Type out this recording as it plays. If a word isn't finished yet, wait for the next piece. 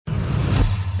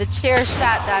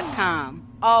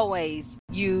TheChairShot.com. Always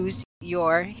use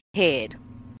your head.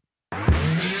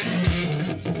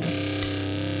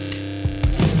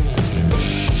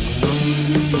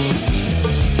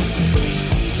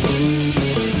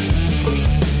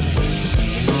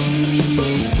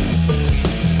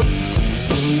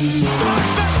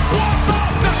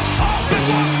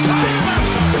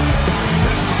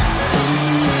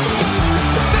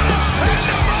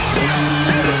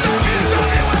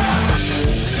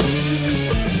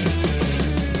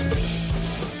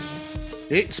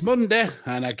 It's Monday,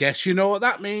 and I guess you know what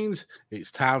that means.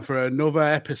 It's time for another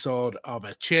episode of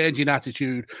A Change in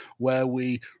Attitude, where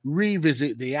we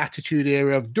revisit the Attitude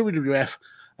Era of WWF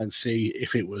and see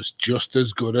if it was just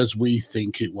as good as we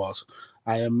think it was.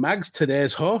 I am Mags,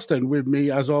 today's host, and with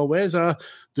me, as always, are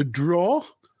the Draw,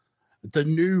 the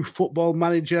new Football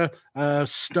Manager,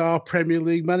 star Premier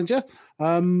League manager.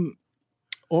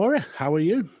 Ori, how are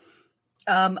you?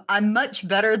 I'm much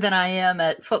better than I am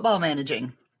at football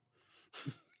managing.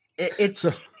 It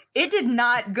did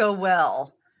not go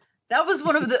well. That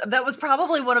was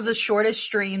probably one of the shortest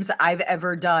streams I've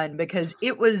ever done because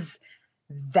it was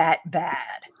that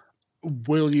bad.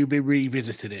 Will you be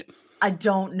revisiting it? I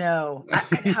don't know.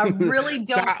 I really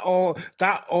don't.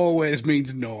 That always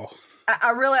means no.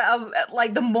 I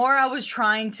the more I was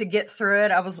trying to get through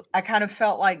it, I kind of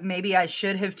felt like maybe I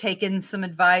should have taken some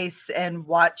advice and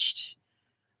watched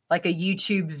like a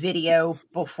YouTube video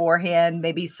beforehand,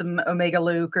 maybe some Omega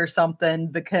Luke or something,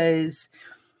 because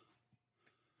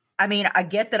I mean, I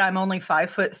get that I'm only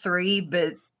 5'3",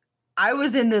 but I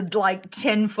was in the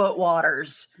 10-foot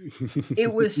waters.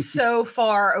 It was so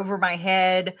far over my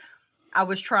head. I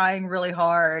was trying really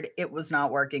hard. It was not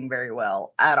working very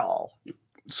well at all.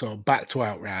 So back to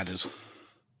Outriders.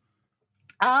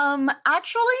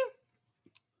 Actually,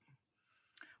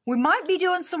 we might be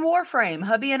doing some Warframe.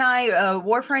 Hubby and I,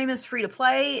 Warframe is free to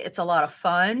play. It's a lot of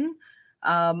fun.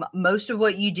 Most of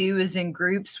what you do is in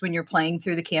groups when you're playing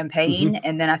through the campaign. Mm-hmm.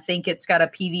 And then I think it's got a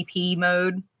PvP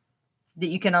mode that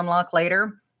you can unlock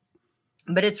later.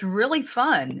 But it's really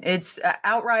fun. It's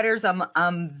Outriders.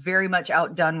 I'm very much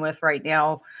outdone with right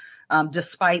now,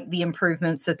 despite the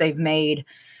improvements that they've made.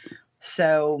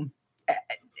 So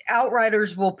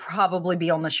Outriders will probably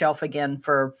be on the shelf again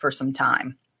for some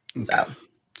time. Okay.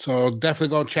 So definitely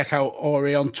go and check out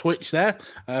Ori on Twitch there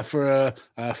for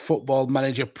a Football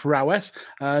Manager prowess.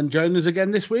 And join us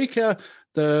again this week,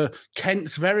 the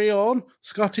Kent's very own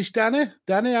Scottish Danny.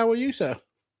 Danny, how are you, sir?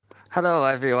 Hello,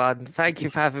 everyone. Thank you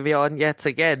for having me on yet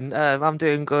again. I'm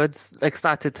doing good.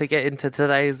 Excited to get into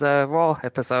today's Raw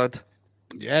episode.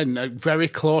 Yeah, and very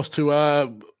close to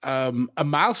a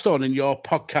milestone in your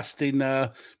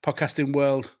podcasting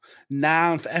world.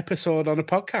 9th episode on a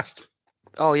podcast.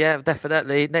 Oh, yeah,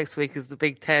 definitely. Next week is the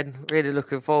Big 10. Really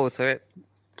looking forward to it.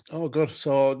 Oh, good.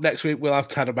 So next week we'll have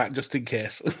Tanner back just in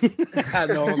case. I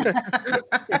know.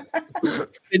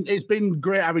 It's been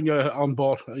great having you on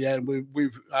board. Yeah,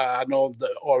 I know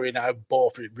that Ori and I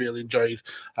both really enjoyed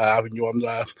having you on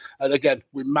there. And again,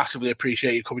 we massively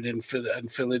appreciate you coming in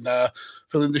and filling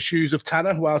the shoes of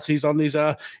Tanner whilst he's on his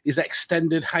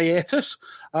extended hiatus.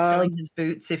 Filling his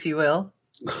boots, if you will.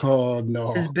 Oh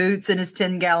no, his boots and his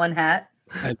 10-gallon hat.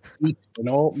 And an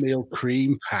oatmeal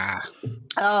cream pie.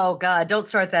 Oh, God, don't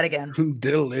start that again.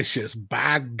 Delicious.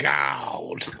 By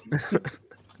God.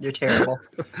 You're terrible.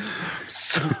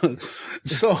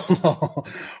 So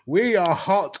we are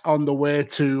hot on the way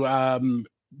to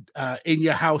In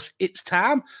Your House It's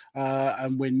Time.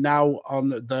 And we're now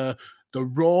on the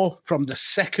Raw from the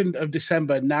 2nd of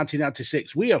December,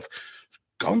 1996. We have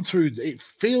gone through, it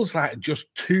feels like just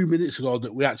 2 minutes ago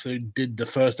that we actually did the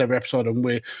first ever episode, and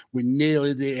we're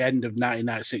nearly the end of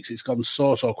 1996. It's gone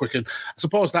so quick, and I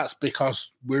suppose that's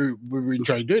because we're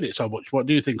enjoying doing it so much. What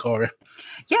do you think, Ori?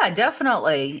 Yeah,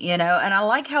 definitely. And I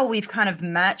like how we've kind of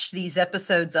matched these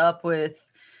episodes up with,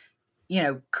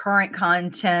 current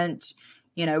content.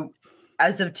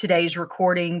 As of today's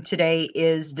recording, today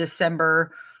is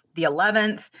December the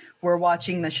 11th. We're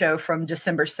watching the show from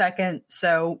December 2nd.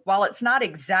 So while it's not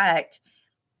exact,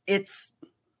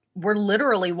 we're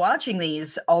literally watching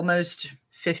these almost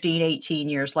 15, 18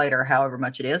 years later, however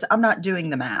much it is. I'm not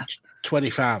doing the math.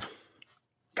 25.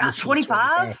 God,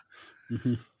 25?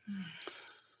 Mm-hmm.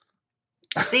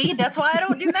 See, that's why I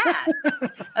don't do math.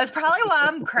 That's probably why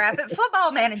I'm crap at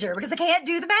Football Manager, because I can't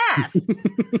do the math.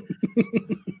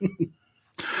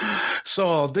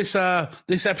 So this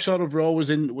episode of Raw was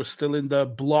still in the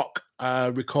block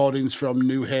recordings from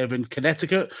New Haven,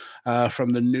 Connecticut,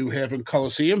 from the New Haven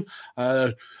Coliseum.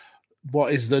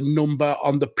 What is the number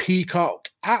on the Peacock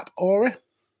app, Ori?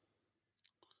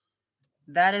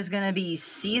 That is going to be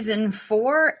season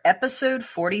 4, episode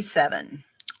 47.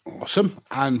 Awesome.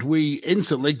 And we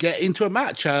instantly get into a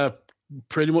match,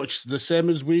 pretty much the same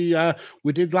as we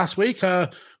did last week,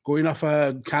 going off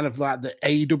kind of like the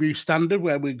AEW standard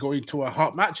where we go into a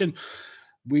hot match. And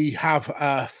we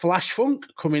have Flash Funk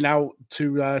coming out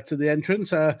to the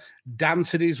entrance,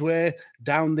 dancing his way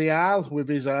down the aisle with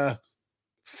his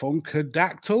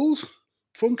Funkadactyls.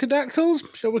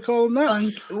 Funkadactyls, shall we call them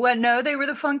that? Well, no, they were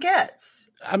the Funkettes.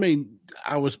 I mean,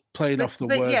 I was playing off the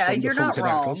words. Yeah, from you're the not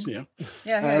wrong. Yeah.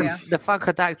 Yeah. The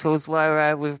Funkadactyls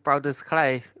were with Brothers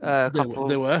Clay.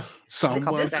 They were.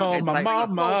 Someone called my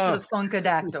mama. To the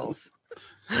Funkadactyls.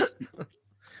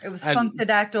 It was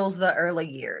Funkadactyls the early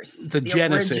years. The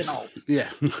Genesis. Originals. Yeah.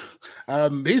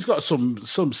 He's got some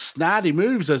snarty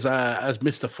moves as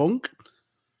Mr. Funk.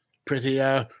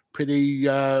 Pretty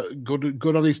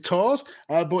good on his toes.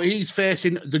 But he's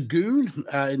facing the Goon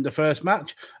in the first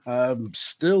match.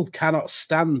 Still cannot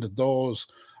stand those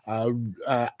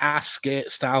ass skate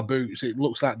style boots. It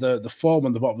looks like the foam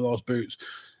on the bottom of those boots.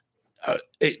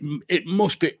 It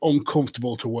must be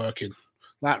uncomfortable to work in,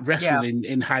 like wrestling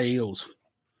in high heels.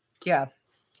 Yeah.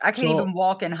 I can't even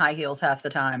walk in high heels half the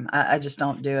time. I just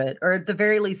don't do it. Or at the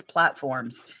very least,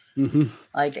 platforms. Mm-hmm.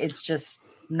 Like, it's just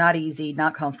not easy,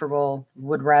 not comfortable,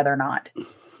 would rather not.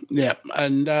 Yeah,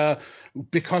 and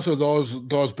because of those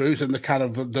boots and the kind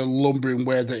of the lumbering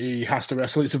way that he has to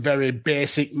wrestle, it's a very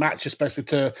basic match, especially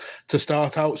to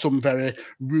start out. Some very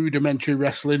rudimentary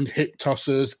wrestling, hip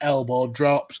tossers, elbow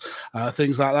drops,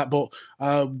 things like that. But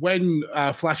when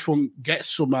Flash Funk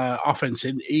gets some offense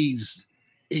in, he's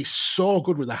so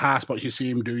good with the high spots. You see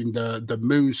him doing the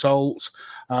moonsaults,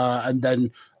 and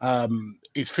then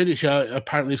his finisher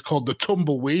apparently is called the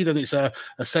tumbleweed, and it's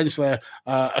essentially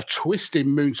a twisting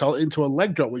moonsault into a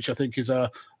leg drop, which I think is a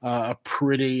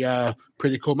pretty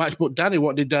cool match. But Danny,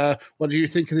 what did you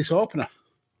think of this opener?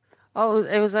 Oh,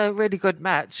 it was a really good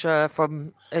match.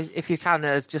 From if you count it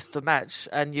as just a match,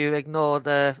 and you ignore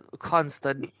the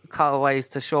constant cutaways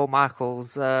to Shawn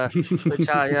Michaels, which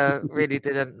I really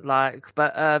didn't like.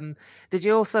 But did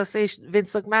you also see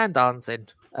Vince McMahon dancing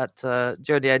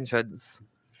during the entrance?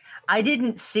 I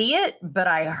didn't see it, but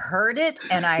I heard it,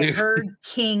 and I heard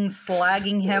King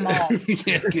slagging him off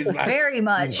very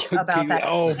much about that.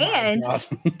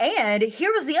 And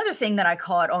here was the other thing that I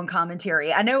caught on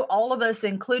commentary. I know all of us,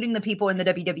 including the people in the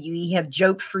WWE, have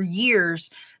joked for years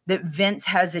that Vince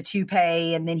has a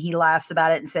toupee, and then he laughs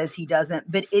about it and says he doesn't.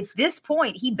 But at this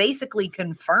point, he basically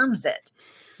confirms it.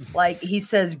 Like, he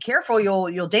says, "Careful,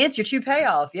 you'll dance your toupee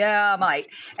off." Yeah, I might.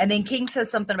 And then King says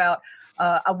something about,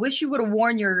 I wish you would have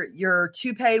worn your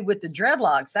toupee with the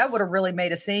dreadlocks. That would have really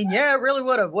made a scene. Yeah, it really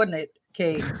would have, wouldn't it,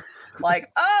 King?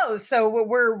 Like, oh, so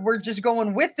we're just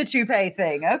going with the toupee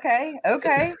thing. Okay.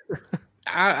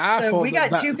 So we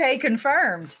got toupee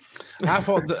confirmed. I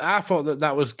thought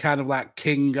that was kind of like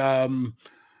King, kind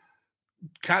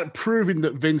of proving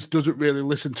that Vince doesn't really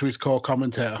listen to his core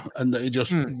commentator and that he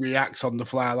just reacts on the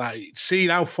fly, like seeing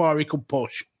how far he could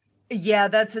push. Yeah,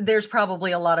 there's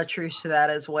probably a lot of truth to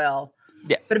that as well.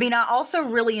 Yeah. But I mean, I also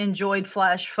really enjoyed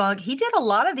Flash Funk. He did a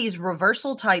lot of these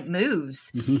reversal type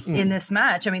moves in this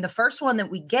match. I mean, the first one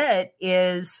that we get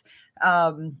is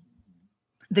the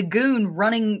Goon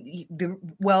running.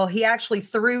 He actually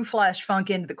threw Flash Funk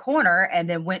into the corner and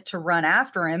then went to run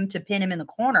after him to pin him in the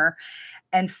corner.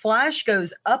 And Flash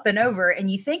goes up and over, and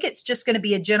you think it's just going to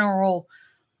be a general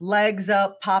legs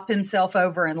up, pop himself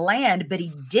over and land, but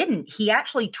he didn't. He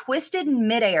actually twisted in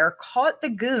midair, caught the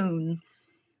Goon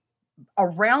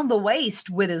around the waist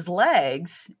with his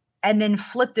legs, and then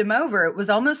flipped him over. It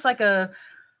was almost like a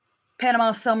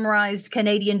Panama Sunrise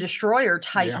Canadian Destroyer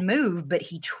type move, but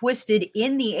he twisted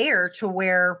in the air to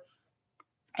where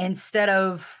instead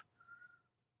of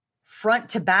front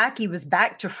to back, he was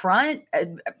back to front.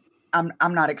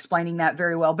 I'm not explaining that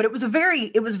very well, but it was a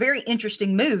very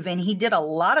interesting move, and he did a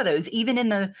lot of those. Even in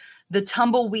the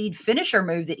tumbleweed finisher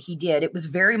move that he did, it was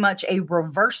very much a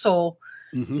reversal,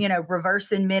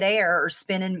 reverse in midair or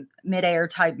spin in midair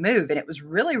type move, and it was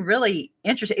really, really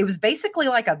interesting. It was basically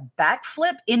like a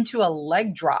backflip into a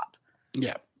leg drop.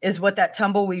 Yeah, is what that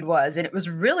tumbleweed was, and it was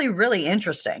really, really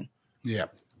interesting. Yeah.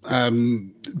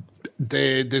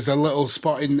 There's a little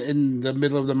spot in the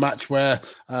middle of the match where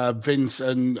Vince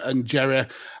and Jerry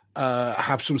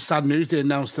have some sad news. They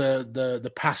announced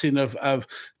the passing of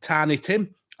Tiny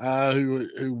Tim,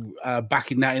 who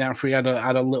back in 1993 had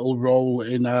a little role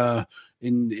in the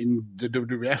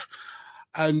WWF.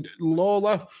 And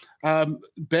Lawler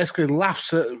basically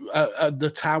laughs at the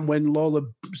time when Lawler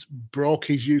broke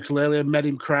his ukulele and made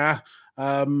him cry.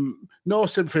 No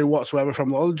sympathy whatsoever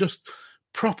from Lawler, just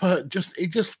proper. He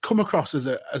just come across as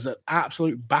an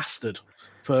absolute bastard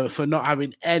for not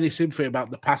having any sympathy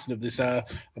about the passing of this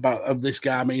this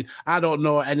guy. I mean, I don't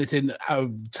know anything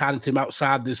of Tiny Tim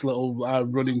outside this little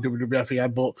running WWF he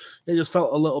had, but it just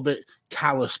felt a little bit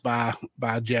callous by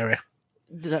Jerry.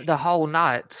 The whole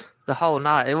night.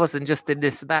 It wasn't just in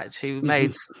this match. He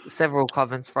made several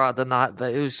comments throughout the night,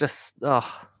 but it was just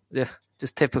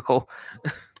just typical.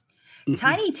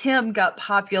 Tiny Tim got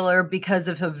popular because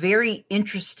of a very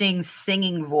interesting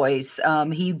singing voice.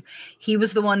 He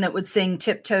was the one that would sing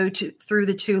 "Tiptoe Through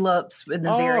the Tulips" in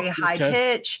the very high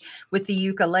pitch with the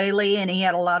ukulele, and he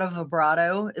had a lot of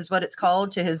vibrato, is what it's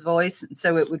called, to his voice.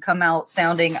 So it would come out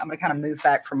sounding. I'm going to kind of move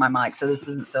back from my mic so this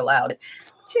isn't so loud.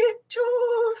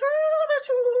 Tiptoe through the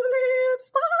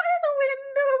tulips by the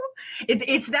window.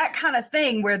 It's that kind of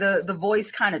thing where the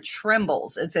voice kind of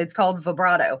trembles. It's called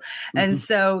vibrato. And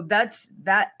so that's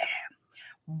that.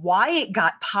 Why it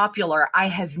got popular, I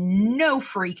have no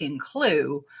freaking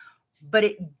clue, but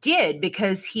it did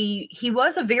because he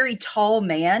was a very tall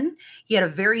man. He had a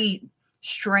very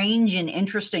strange and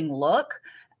interesting look,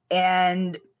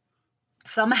 and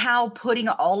somehow putting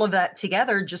all of that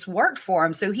together just worked for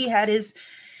him. So he had his,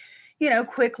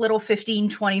 quick little 15,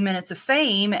 20 minutes of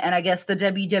fame. And I guess the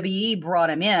WWE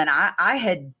brought him in. I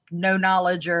had no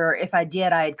knowledge, or if I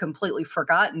did, I had completely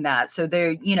forgotten that. So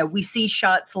there, we see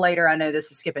shots later. I know this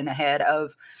is skipping ahead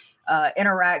of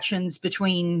interactions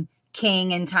between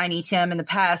King and Tiny Tim in the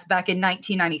past, back in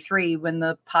 1993, when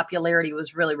the popularity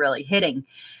was really, really hitting.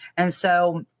 And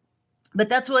so, but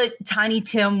that's what Tiny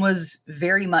Tim was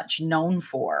very much known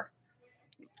for.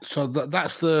 So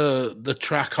that's the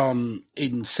track on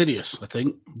Insidious, I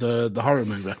think, the horror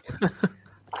movie.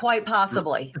 Quite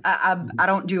possibly. I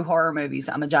don't do horror movies.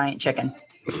 I'm a giant chicken.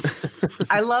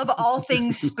 I love all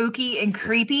things spooky and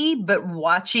creepy, but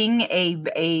watching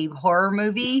a horror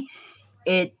movie,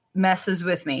 it messes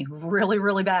with me really,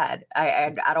 really bad.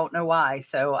 I don't know why.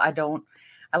 So I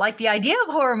like the idea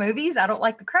of horror movies. I don't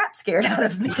like the crap scared out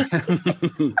of me.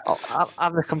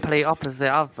 I'm the complete opposite.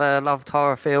 I've loved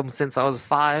horror films since I was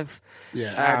 5.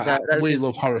 Yeah, we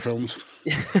love horror films.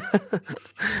 It's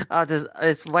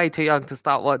way too young to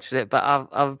start watching it, but I'm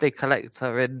a big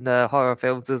collector in horror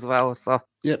films as well. So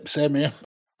yep, same here.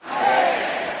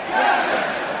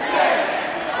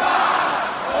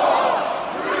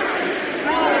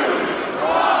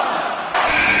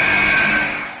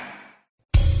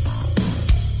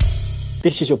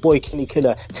 This is your boy Kenny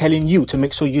Killer telling you to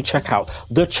make sure you check out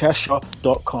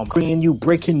thechairshot.com, bringing you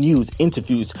breaking news,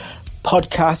 interviews,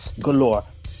 podcasts galore,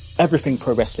 everything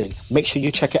pro wrestling. Make sure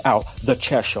you check it out,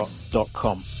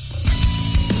 thechairshot.com.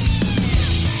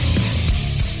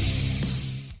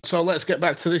 So let's get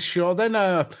back to this show then.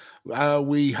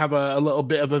 We have a little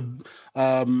bit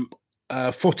of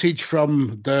footage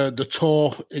from the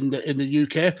tour in the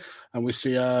UK, and we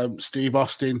see Steve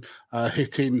Austin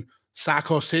hitting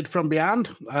Psycho Sid from behind.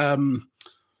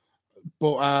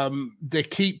 But they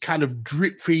keep kind of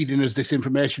drip feeding us this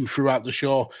information throughout the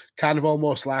show, kind of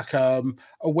almost like a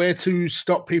way to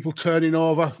stop people turning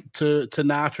over to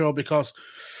Nitro, because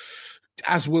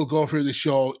as we'll go through the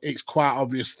show, it's quite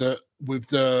obvious that with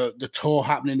the tour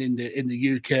happening in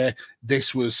the UK,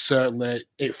 this was certainly,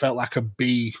 it felt like a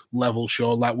B level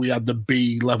show. Like we had the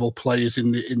B level players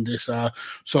in this.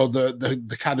 So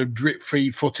the kind of drip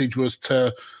feed footage was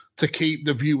to keep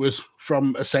the viewers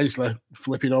from essentially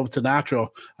flipping over to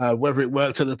Nitro. Whether it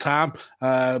worked at the time,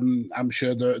 I'm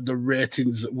sure the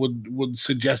ratings would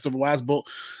suggest otherwise. But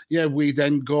yeah, we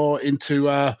then go into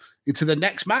the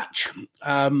next match,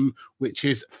 which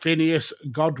is Phineas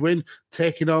Godwin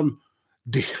taking on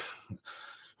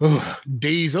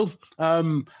Diesel.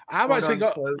 I've actually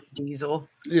got Diesel.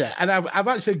 Yeah, and I've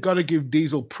actually got to give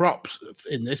Diesel props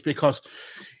in this because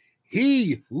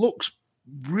he looks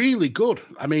really good.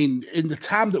 I mean, in the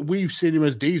time that we've seen him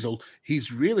as Diesel,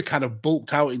 he's really kind of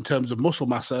bulked out in terms of muscle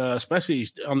mass, especially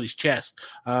on his chest.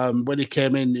 When he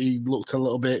came in, he looked a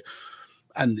little bit,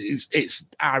 and it's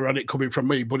ironic coming from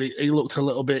me, but he looked a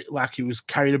little bit like he was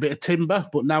carrying a bit of timber,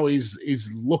 but now he's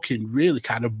looking really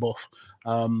kind of buff.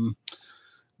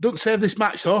 Don't save this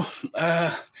match, though.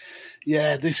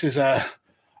 Yeah, this is a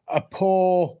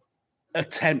poor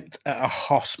attempt at a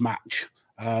Hoss match.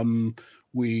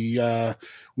 We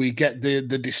get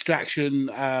the distraction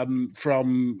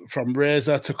from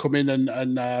Razor to come in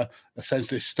and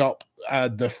essentially stop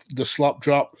the slop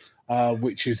drop,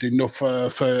 which is enough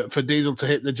for Diesel to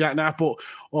hit the jackknife. But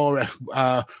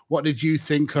what did you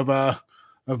think of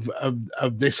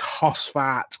this Hoss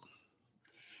fight?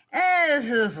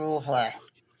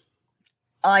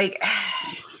 Like,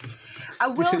 I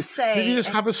will say, did you just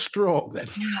have a stroke then?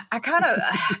 I kind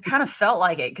of felt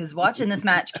like it because watching this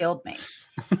match killed me.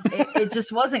 It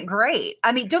just wasn't great.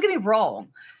 I mean, don't get me wrong.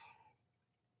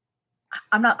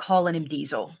 I'm not calling him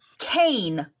Diesel.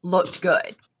 Kane looked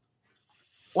good.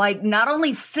 Like, not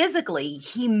only physically,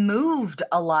 he moved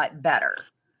a lot better.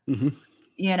 Mm-hmm.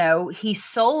 You know, he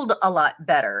sold a lot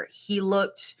better.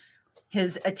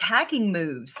 His attacking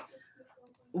moves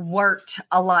worked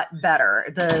a lot better.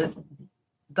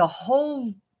 The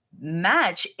whole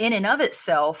match in and of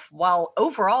itself, while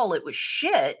overall it was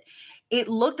shit, it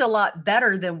looked a lot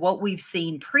better than what we've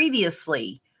seen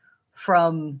previously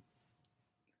from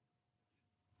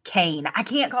Kane. I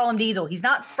can't call him Diesel. He's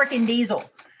not freaking Diesel.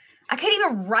 I can't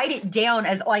even write it down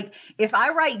as, like, if I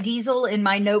write Diesel in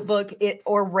my notebook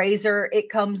or Razor, it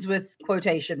comes with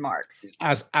quotation marks.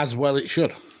 As well it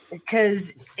should.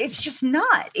 Because it's just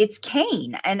not. It's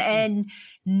Kane. And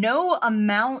no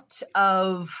amount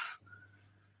of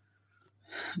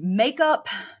makeup,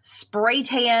 spray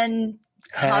tan,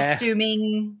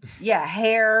 costuming,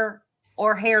 hair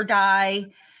or hair dye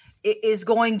is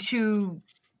going to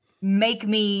make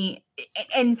me,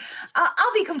 and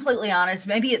I'll be completely honest,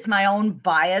 maybe it's my own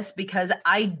bias because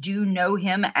I do know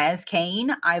him as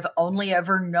Kane. I've only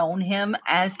ever known him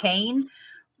as Kane.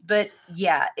 But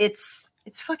yeah, it's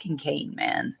fucking Kane,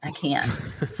 man. I can't.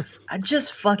 I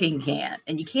just fucking can't.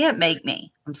 And you can't make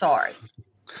me. I'm sorry.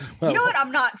 Well, you know what?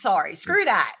 I'm not sorry. Screw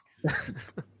that.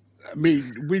 I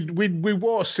mean, we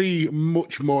won't see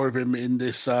much more of him in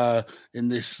this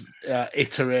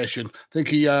iteration. I think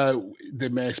they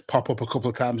may pop up a couple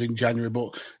of times in January,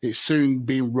 but it's soon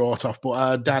being wrought off.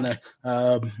 But Danny,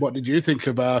 what did you think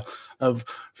of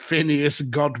Phineas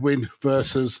Godwin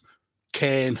versus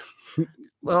Kane?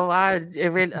 Well, I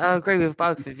agree with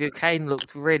both of you. Kane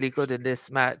looked really good in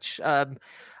this match. I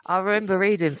remember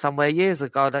reading somewhere years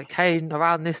ago that Kane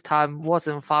around this time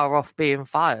wasn't far off being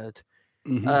fired.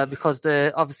 Mm-hmm. Because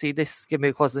obviously this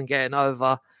gimmick wasn't getting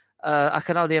over. I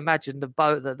can only imagine the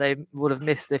boat that they would have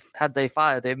missed had they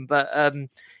fired him. But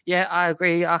yeah, I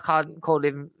agree. I can't call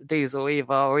him Diesel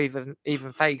either, or even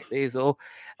fake Diesel.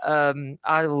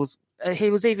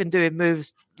 He was even doing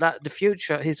moves that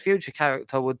his future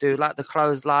character would do, like the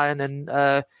clothesline and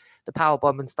the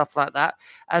powerbomb and stuff like that.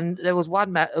 And there was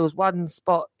one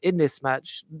spot in this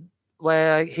match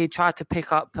where he tried to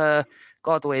pick up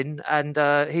Godwin, and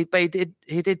he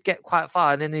did get quite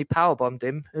far, and then he powerbombed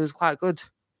him. It was quite good.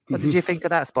 What did you think of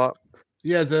that spot?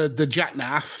 Yeah, the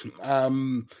jackknife.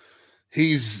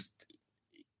 He's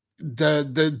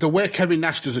the way Kevin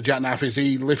Nash does a jackknife is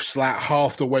he lifts like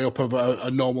half the way up of a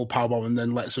normal powerbomb and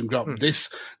then lets him drop. This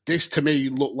to me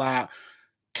looked like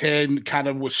Kane kind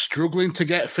of was struggling to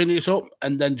get Phineas up,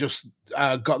 and then just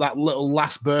got that little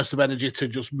last burst of energy to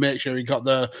just make sure he got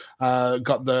the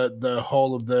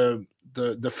whole of the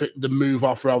move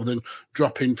off rather than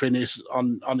dropping Phineas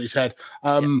on his head.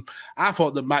 I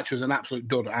thought the match was an absolute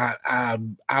dud.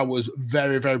 I was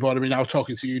very, very bored. I mean, I was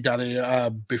talking to you, Danny,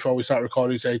 before we started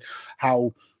recording, saying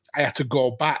how I had to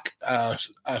go back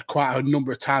quite a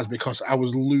number of times because I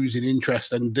was losing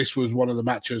interest, and this was one of the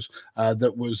matches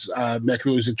that was making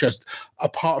me lose interest,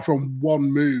 apart from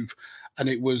one move. And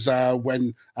it was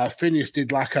when Phineas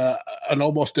did like an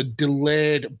almost a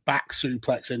delayed back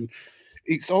suplex, and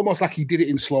it's almost like he did it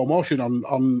in slow motion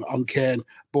on Kane.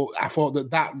 But I thought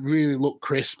that really looked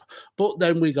crisp. But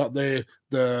then we got the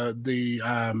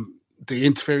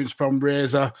interference from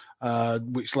Razor,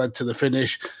 which led to the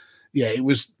finish. Yeah, it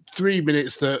was 3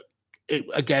 minutes that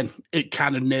it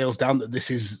kind of nails down that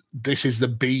this is the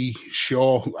B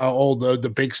show. All the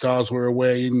big stars were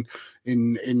away in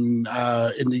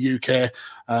the UK,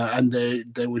 and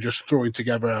they were just throwing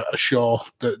together a show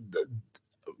that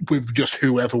with just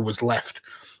whoever was left.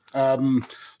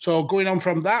 So going on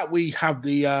from that, we have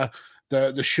the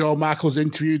Shawn Michaels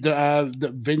interview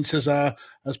that Vince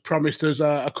has promised us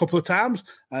a couple of times,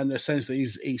 and essentially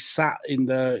he's sat in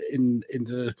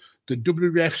the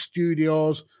WWF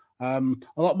studios, a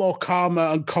lot more calmer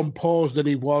and composed than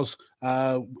he was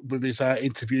with his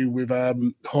interview with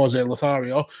Jose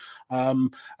Lothario,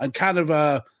 and kind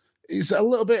of he's a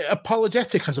little bit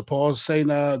apologetic, I suppose, saying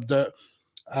that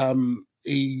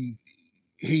he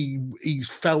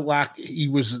felt like he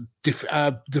was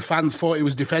the fans thought he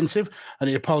was defensive, and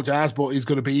he apologized, but he's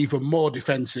going to be even more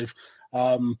defensive.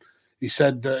 He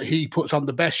said that he puts on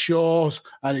the best shows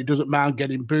and he doesn't mind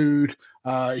getting booed.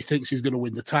 He thinks he's going to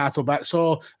win the title back.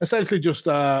 So essentially just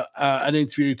an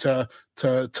interview to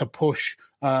push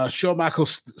Shawn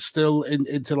Michaels still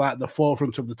into like the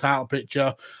forefront of the title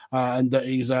picture, and that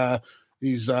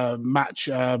his match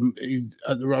at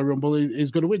the Royal Rumble is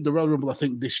going to win. The Royal Rumble, I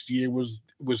think, this year was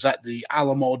was at the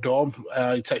Alamo Dome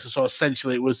in Texas. So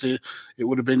essentially, it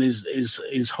would have been his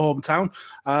hometown.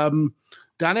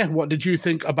 Danny, what did you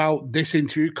think about this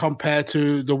interview compared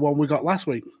to the one we got last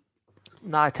week?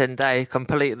 Night and day,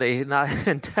 completely night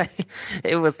and day.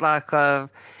 It was like a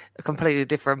completely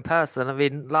different person. I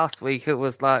mean, last week it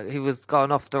was like he was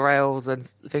going off the rails and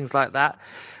things like that,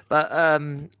 but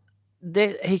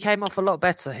he came off a lot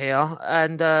better here,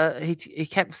 and he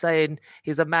kept saying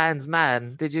he's a man's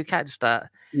man. Did you catch that?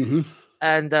 Mm-hmm.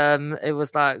 And it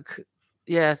was like,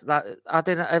 yes, like I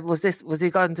didn't. Was he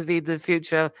going to be the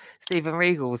future Steven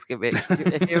Regal's gimmick?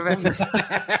 If you remember,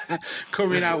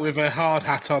 coming out with a hard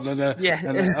hat on and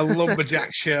a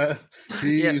lumberjack shirt.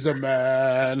 He's a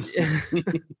man.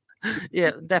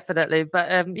 Yeah, definitely.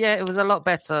 But it was a lot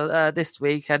better this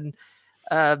week, and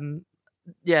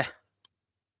yeah.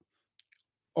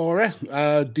 Ori,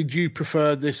 did you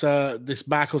prefer this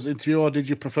Michaels interview, or did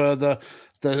you prefer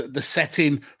the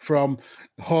setting from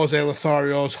Jose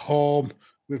Lothario's home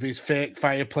with his fake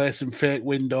fireplace and fake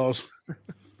windows?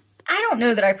 I don't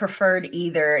know that I preferred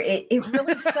either. It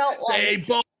really felt like they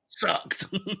both sucked.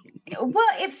 Well,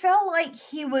 it felt like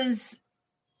he was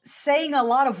saying a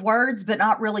lot of words, but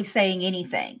not really saying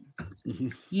anything.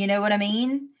 Mm-hmm. You know what I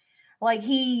mean? Like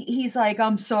he's like,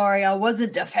 I'm sorry, I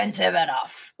wasn't defensive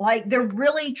enough. Like they're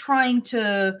really trying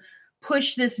to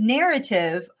push this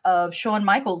narrative of Shawn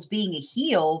Michaels being a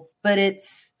heel, but I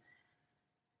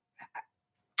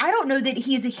don't know that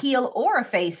he's a heel or a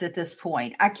face at this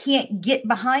point. I can't get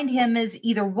behind him as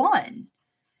either one.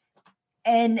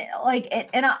 And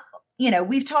I,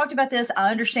 we've talked about this.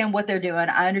 I understand what they're doing.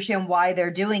 I understand why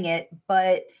they're doing it,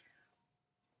 but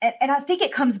and I think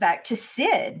it comes back to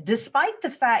Sid, despite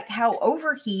the fact how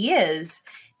over he is,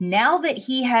 now that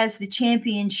he has the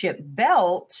championship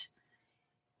belt,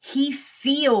 he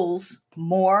feels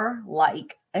more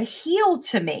like a heel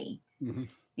to me. Mm-hmm.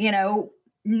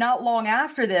 Not long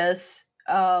after this,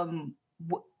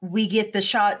 we get the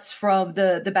shots from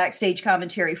the backstage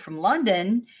commentary from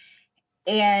London.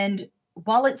 And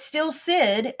while it's still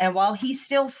Sid and while he's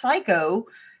still Psycho,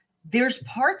 there's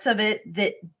parts of it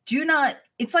that do not,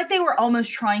 it's like they were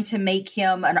almost trying to make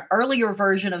him an earlier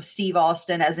version of Steve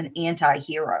Austin as an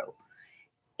anti-hero.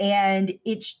 And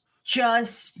it's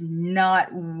just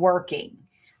not working.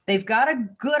 They've got a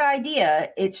good idea.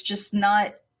 It's just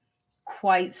not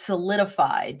quite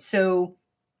solidified. So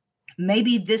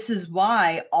maybe this is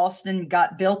why Austin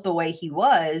got built the way he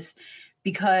was,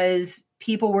 because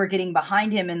people were getting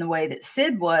behind him in the way that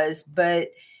Sid was. But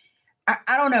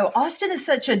I don't know. Austin is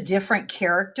such a different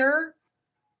character.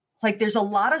 Like there's a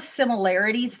lot of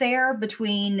similarities there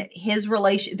between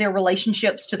their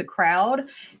relationships to the crowd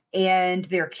and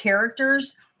their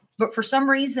characters. But for some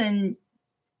reason,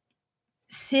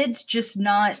 Sid's just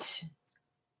not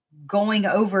going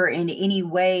over in any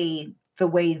way the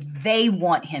way they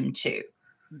want him to.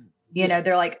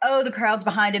 They're like, oh, the crowd's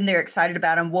behind him. They're excited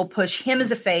about him. We'll push him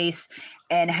as a face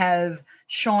and have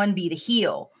Shawn be the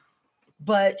heel.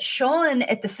 But Shawn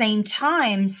at the same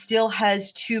time still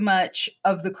has too much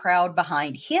of the crowd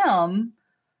behind him.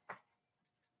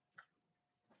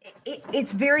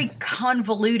 It's very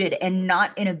convoluted and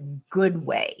not in a good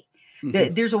way.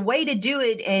 Mm-hmm. There's a way to do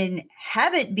it and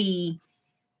have it be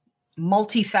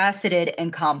multifaceted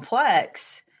and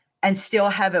complex and still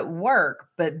have it work,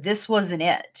 but this wasn't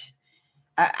it.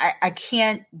 I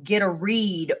can't get a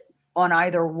read on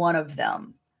either one of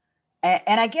them.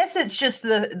 And I guess it's just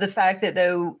the fact that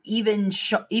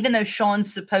even though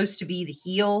Shawn's supposed to be the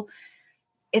heel,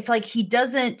 it's like he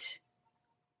doesn't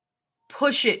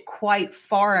push it quite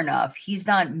far enough. He's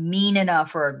not mean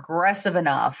enough or aggressive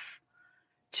enough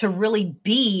to really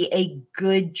be a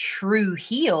good, true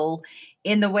heel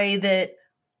in the way that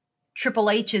Triple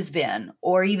H has been,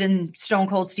 or even Stone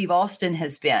Cold Steve Austin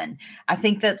has been. I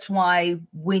think that's why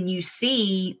when you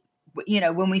see,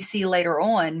 when we see later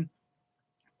on,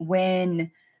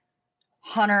 when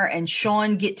Hunter and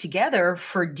Shawn get together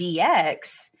for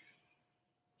DX,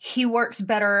 he works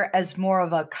better as more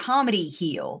of a comedy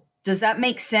heel. Does that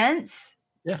make sense?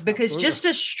 Yeah. Because absolutely. Just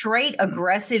a straight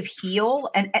aggressive heel,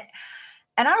 and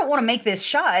I don't want to make this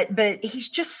shot, but he's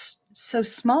just so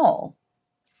small.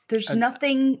 There's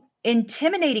nothing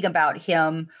intimidating about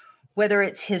him, whether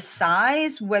it's his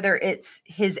size, whether it's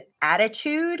his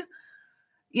attitude.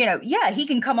 Yeah, he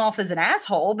can come off as an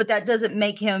asshole, but that doesn't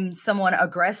make him someone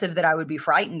aggressive that I would be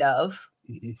frightened of.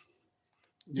 Mm-hmm.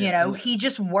 Yeah. He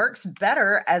just works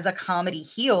better as a comedy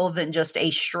heel than just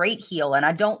a straight heel. And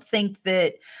I don't think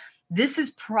that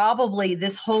this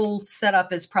whole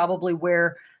setup is probably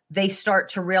where they start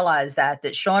to realize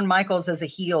that Shawn Michaels as a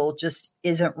heel just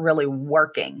isn't really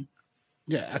working.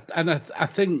 Yeah, and I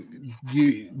think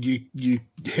you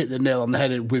hit the nail on the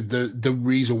head with the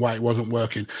reason why it wasn't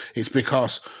working. It's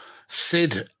because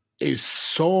Sid is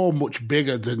so much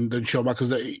bigger than Shawn Michaels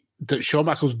that Shawn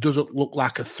Michaels doesn't look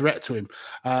like a threat to him.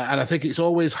 And I think it's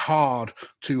always hard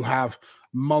to have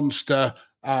monster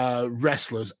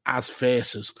wrestlers as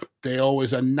faces. They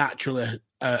always are naturally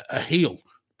a heel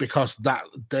because that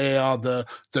they are the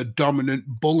dominant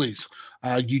bullies.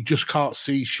 You just can't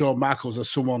see Shawn Michaels as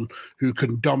someone who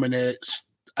can dominate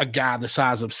a guy the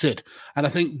size of Sid. And I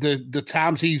think the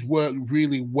times he's worked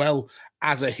really well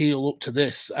as a heel up to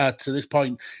this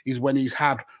point is when he's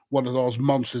had one of those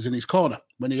monsters in his corner.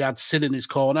 When he had Sid in his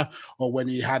corner, or when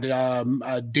he had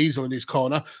Diesel in his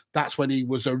corner, that's when he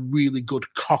was a really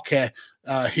good cocky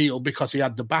heel because he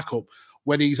had the backup.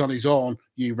 When he's on his own,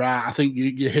 you're right. I think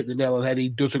you hit the nail on the head. He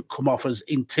doesn't come off as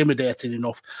intimidating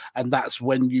enough, and that's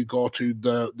when you go to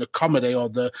the comedy or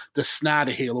the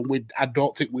snarky heel. And I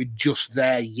don't think we're just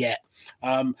there yet.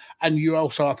 And you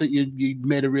also, I think you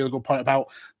made a really good point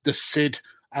about the Sid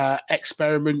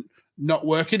experiment not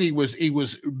working. He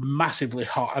was massively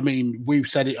hot. I mean, we've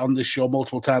said it on this show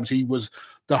multiple times. He was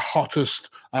the hottest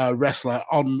wrestler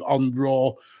on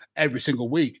Raw every single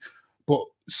week, but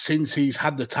since he's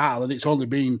had the title, and it's only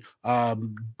been a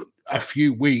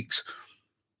few weeks,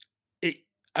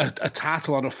 a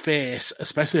title on a face,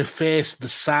 especially a face the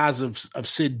size of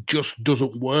Sid, just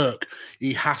doesn't work.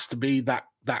 He has to be that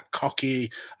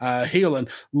cocky heel, and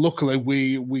luckily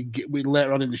we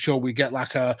later on in the show we get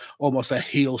like almost a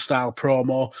heel style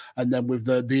promo, and then with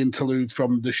the interludes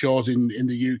from the shows in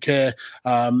the UK,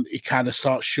 he kind of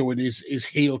starts showing his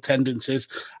heel tendencies.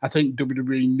 I think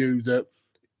WWE knew that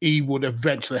he would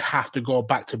eventually have to go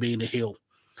back to being a heel.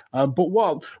 But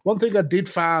one thing I did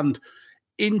find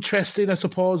interesting, I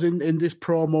suppose, in this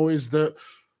promo is that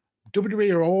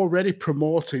WWE are already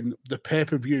promoting the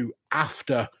pay-per-view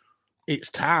after its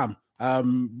time.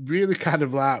 Really kind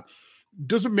of like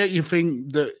doesn't make you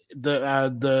think that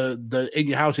the In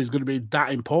Your House is going to be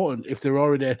that important if they're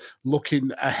already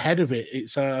looking ahead of it.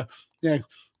 It's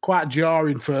quite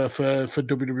jarring for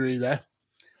WWE there.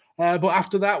 But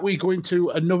after that, we go into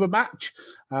another match.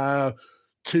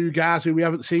 Two guys who we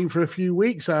haven't seen for a few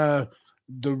weeks. The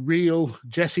real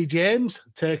Jesse James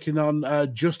taking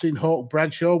on Justin Hawk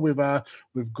Bradshaw with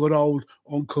good old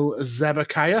Uncle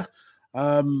Zebekiah.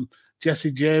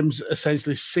 Jesse James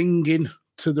essentially singing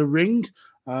to the ring.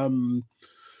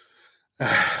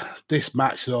 This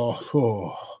match,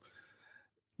 though,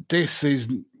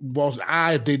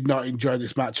 I did not enjoy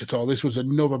this match at all. This was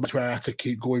another match where I had to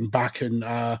keep going back and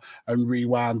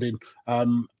rewinding.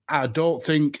 I don't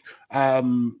think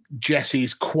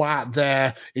Jesse's quite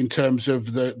there in terms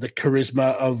of the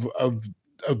charisma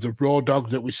of the Raw Dog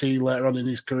that we see later on in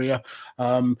his career.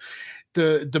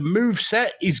 The move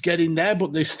set is getting there,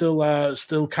 but there's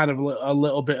still kind of a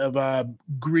little bit of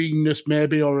greenness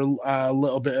maybe, or a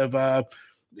little bit of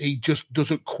he just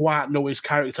doesn't quite know his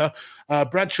character.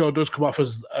 Bradshaw does come off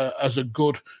as a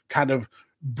good kind of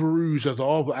bruiser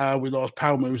though, with those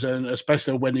power moves, and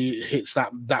especially when he hits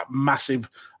that massive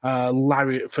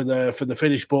lariat for the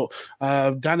finish. But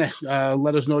Danny,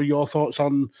 let us know your thoughts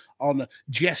on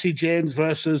Jesse James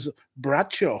versus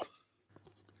Bradshaw.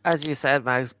 As you said,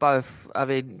 Max, both. I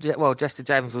mean, Jesse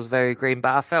James was very green,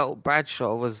 but I felt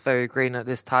Bradshaw was very green at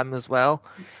this time as well.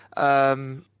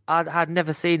 I had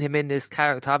never seen him in this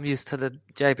character. I'm used to the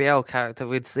JBL character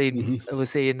we'll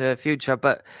see in the future.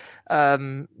 But how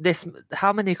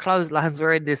many clotheslines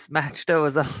were in this match? There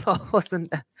was a lot,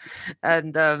 wasn't there?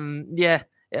 And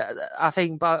I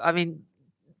think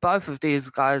both of these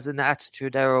guys in the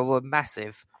Attitude Era were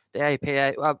massive. The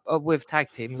APA with tag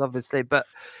teams, obviously, but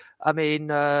I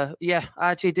mean, I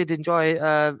actually did enjoy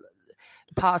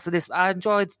parts of this. I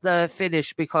enjoyed the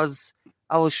finish because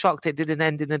I was shocked it didn't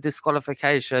end in a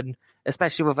disqualification,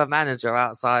 especially with a manager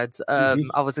outside.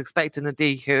 I was expecting a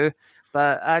DQ,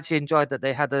 but I actually enjoyed that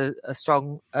they had a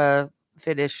strong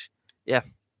finish. Yeah.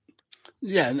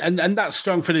 Yeah, and that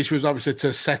strong finish was obviously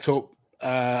to set up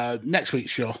next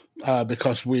week's show,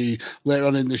 because later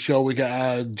on in the show we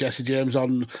get Jesse James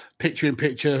on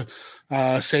picture-in-picture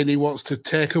saying he wants to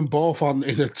take them both on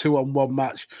in a 2-on-1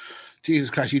 match.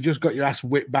 Jesus Christ, you just got your ass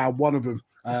whipped by one of them.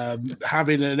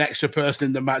 Having an extra person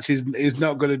in the match is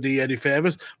not going to do you any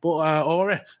favours. But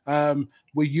Ori,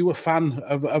 were you a fan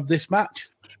of this match?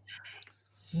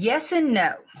 Yes and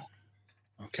no.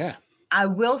 Okay. I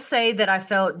will say that I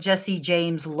felt Jesse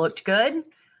James looked good.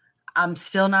 I'm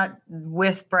still not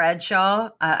with Bradshaw.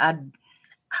 I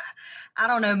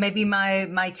don't know. Maybe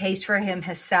my taste for him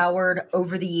has soured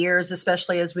over the years,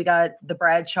 especially as we got the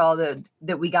Bradshaw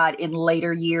that we got in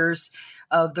later years.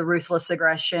 of the ruthless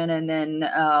aggression, and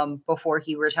then before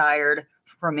he retired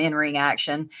from in-ring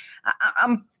action.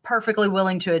 I'm perfectly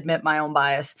willing to admit my own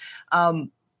bias.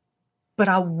 But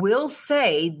I will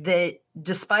say that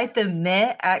despite the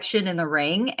meh action in the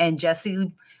ring, and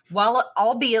Jesse, while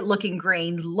albeit looking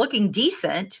green, looking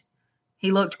decent,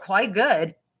 he looked quite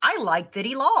good. I like that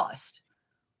he lost.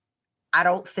 I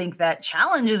don't think that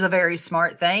challenge is a very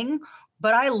smart thing,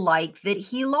 but I like that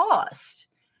he lost,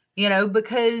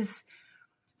 because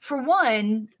for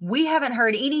one, we haven't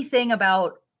heard anything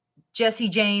about Jesse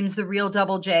James, the real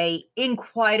Double J, in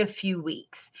quite a few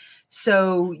weeks.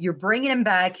 So you're bringing him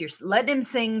back. You're letting him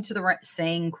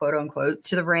sing, quote unquote,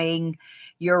 to the ring.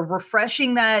 You're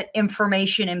refreshing that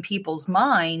information in people's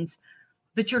minds,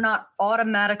 but you're not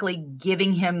automatically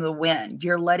giving him the win.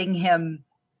 You're letting him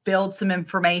build some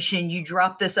information. You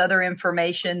drop this other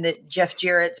information that Jeff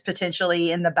Jarrett's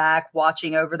potentially in the back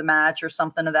watching over the match or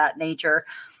something of that nature.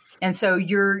 And so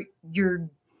you're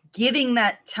giving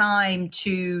that time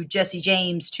to Jesse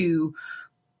James to,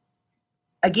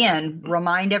 again,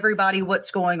 remind everybody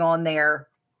what's going on there,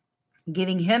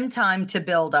 giving him time to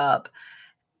build up,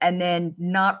 and then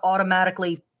not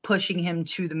automatically pushing him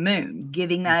to the moon,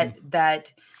 giving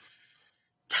that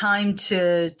time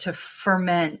to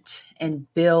ferment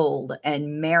and build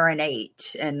and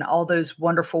marinate and all those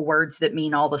wonderful words that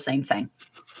mean all the same thing.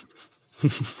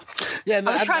 Yeah,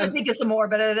 no, I was trying to think of some more,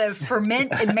 but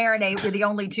ferment and marinate were the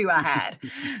only two I had.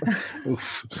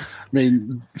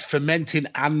 Fermenting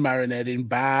and marinating,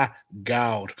 by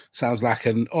God, sounds like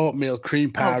an oatmeal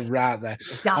cream pie right there.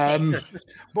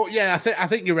 But yeah, I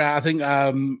think you're right. I think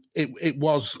it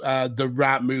was the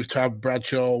right move to have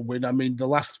Bradshaw win. I mean, the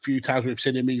last few times we've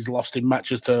seen him, he's lost in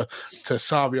matches to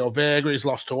Savio Vega, he's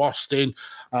lost to Austin,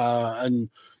 and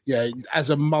yeah,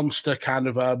 as a monster kind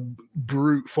of a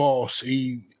brute force,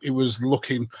 he was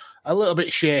looking a little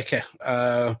bit shaky.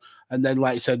 And then,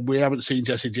 like I said, we haven't seen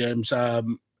Jesse James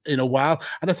in a while.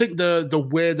 And I think the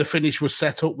way the finish was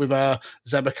set up with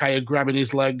Zebekiah grabbing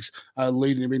his legs,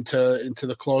 leading him into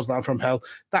the clothesline from hell,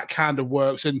 that kind of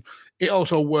works. And it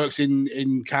also works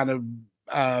in kind of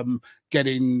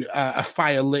getting a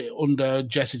fire lit under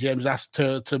Jesse James' ass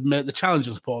to make the challenge,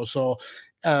 I suppose. So,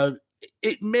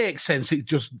 it makes sense. It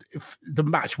just, the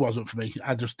match wasn't for me.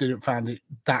 I just didn't find it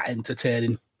that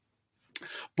entertaining.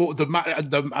 But a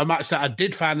match that I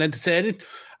did find entertaining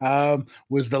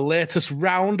was the latest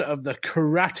round of the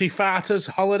Karate Fighters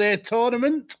Holiday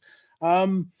Tournament.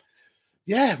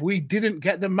 Yeah, we didn't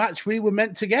get the match we were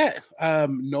meant to get.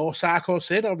 No Psycho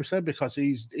Sid, obviously, because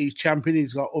he's champion.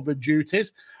 He's got other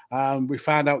duties. We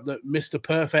found out that Mr.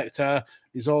 Perfect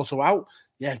is also out.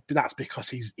 Yeah, but that's because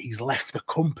he's left the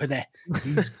company.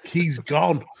 He's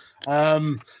gone.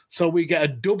 So we get a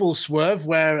double swerve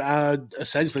where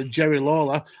essentially Jerry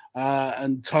Lawler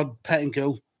and Todd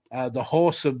Pettingill, the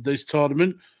hosts of this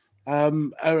tournament,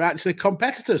 are actually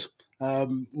competitors.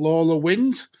 Lawler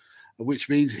wins, which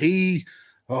means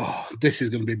this is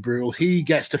going to be brutal. He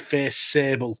gets to face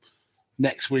Sable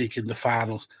next week in the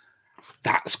finals.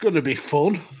 That's going to be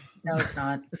fun. No, it's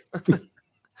not.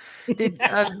 Did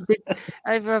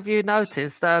either of you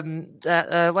notice that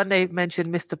when they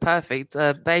mentioned Mr. Perfect,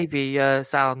 baby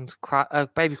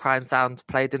crying sound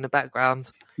played in the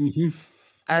background? Mm-hmm.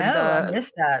 And, I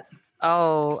missed that.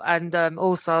 Oh, and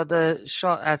also the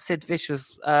shot at Sid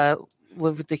Vicious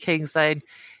with the King saying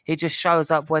he just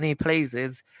shows up when he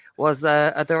pleases was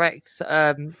a direct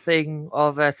thing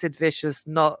of Sid Vicious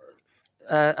not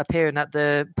appearing at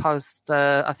the post,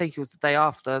 I think it was the day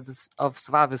after of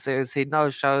Survivor Series. He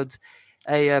no-showed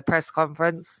a press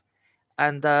conference,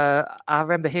 and I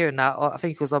remember hearing that. I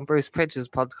think it was on Bruce Pritchard's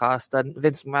podcast, and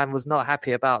Vince McMahon was not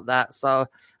happy about that. So,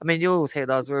 I mean, you always hear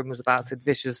those rumors about Sid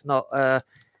Vicious not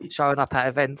showing up at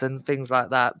events and things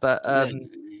like that. But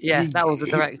that was a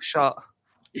direct shot.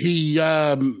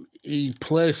 He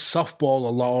plays softball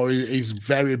a lot, or he's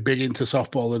very big into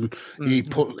softball, and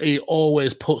he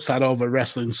always puts that over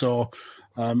wrestling. So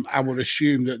I would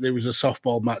assume that there was a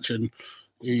softball match, and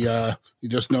he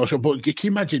just no-show. But can you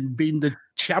imagine being the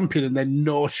champion and then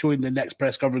no-showing the next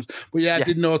press conference? But I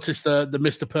did notice the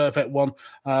Mr. Perfect one,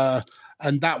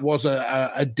 and that was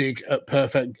a dig at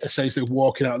Perfect, essentially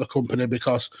walking out of the company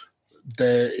because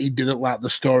he didn't like the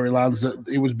storylines that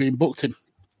he was being booked in.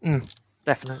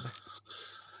 Definitely.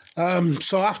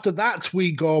 So after that,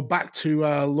 we go back to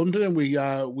London, and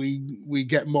we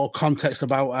get more context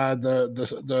about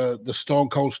the Stone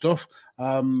Cold stuff.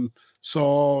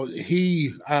 So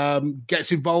he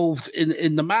gets involved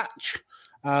in the match.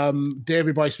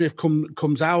 Davey Boy Smith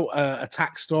comes out,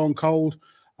 attacks Stone Cold,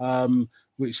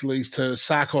 which leads to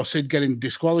Psycho Sid getting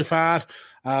disqualified.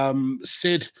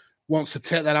 Sid wants to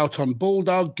take that out on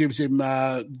Bulldog, gives him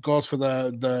goes for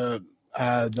the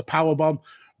power bomb.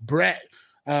 Bret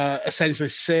essentially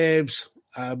saves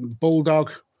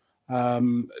Bulldog.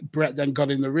 Bret then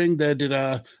got in the ring. They did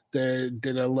a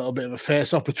little bit of a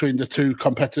face off between the two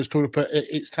competitors coming up at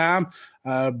its time.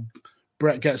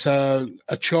 Bret gets a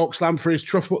choke slam for his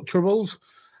troubles.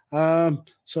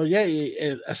 So yeah,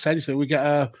 essentially we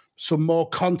get some more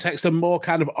context and more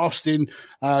kind of Austin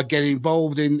getting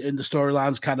involved in the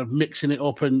storylines, kind of mixing it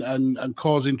up and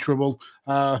causing trouble.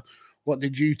 What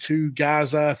did you two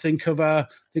guys think of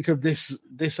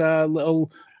this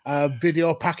little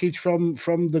video package from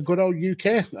the good old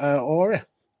UK, Ori?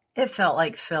 It felt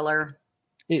like filler.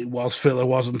 It was filler,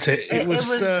 wasn't it? It was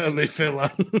certainly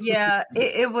filler. Yeah,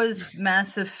 it was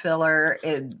massive filler.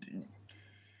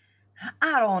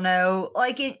 I don't know.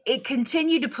 Like it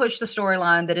continued to push the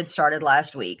storyline that had started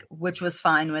last week, which was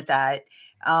fine with that.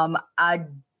 I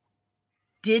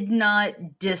did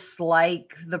not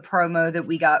dislike the promo that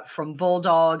we got from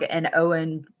Bulldog and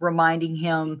Owen reminding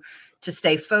him to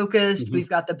stay focused. Mm-hmm. We've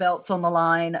got the belts on the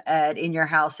line at In Your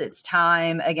House It's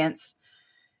Time against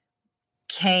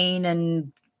Kane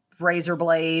and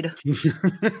Razorblade.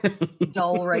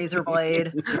 Dull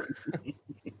Razorblade.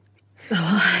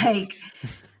 Like...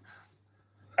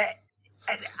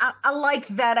 I like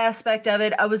that aspect of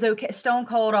it. I was okay. Stone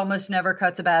Cold almost never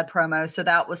cuts a bad promo, so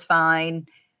that was fine.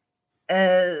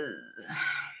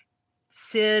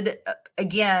 Sid,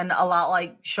 again, a lot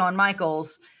like Shawn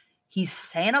Michaels, he's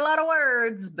saying a lot of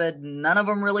words, but none of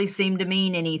them really seem to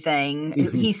mean anything.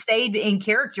 Mm-hmm. He stayed in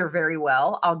character very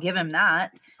well. I'll give him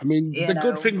that. I mean, the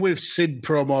good thing with Sid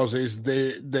promos is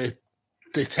they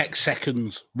take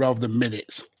seconds rather than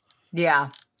minutes.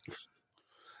 Yeah.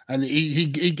 And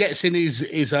he gets in his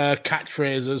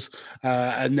catchphrases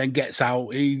and then gets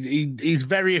out. He's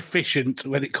very efficient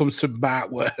when it comes to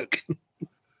mat work.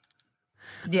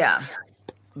 Yeah.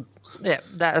 Yeah,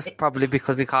 that's probably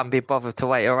because he can't be bothered to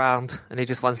wait around and he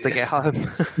just wants to get home.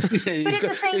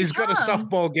 He's got a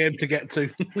softball game to get to.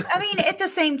 I mean, at the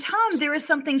same time, there is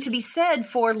something to be said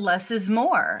for less is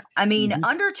more. I mean, mm-hmm.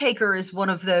 Undertaker is one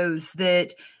of those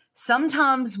that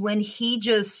sometimes when he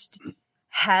just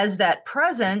has that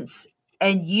presence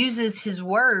and uses his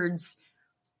words,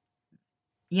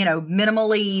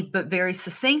 minimally but very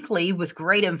succinctly with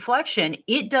great inflection,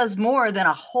 it does more than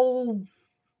a whole,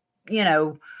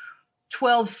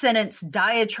 12-sentence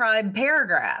diatribe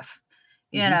paragraph,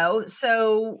 mm-hmm.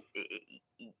 So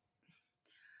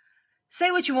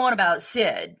say what you want about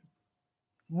Sid.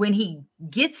 When he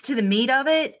gets to the meat of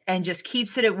it and just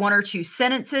keeps it at one or two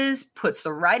sentences, puts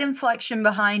the right inflection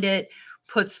behind it,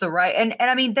 puts the right, and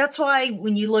I mean, that's why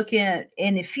when you look in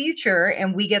the future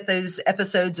and we get those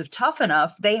episodes of Tough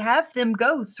Enough, they have them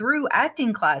go through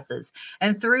acting classes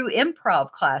and through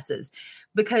improv classes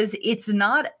because it's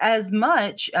not as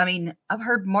much. I mean, I've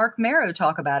heard Mark Marrow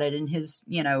talk about it in his,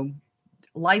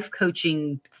 life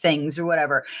coaching things or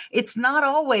whatever. It's not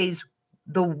always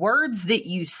the words that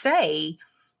you say,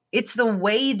 it's the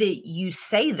way that you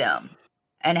say them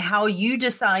and how you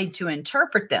decide to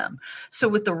interpret them. So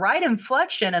with the right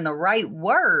inflection and the right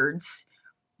words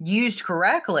used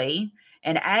correctly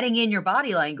and adding in your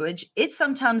body language, it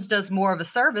sometimes does more of a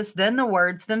service than the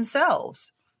words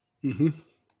themselves. Mm-hmm.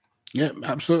 Yeah,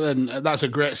 absolutely. And that's a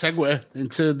great segue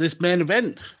into this main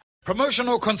event.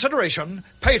 Promotional consideration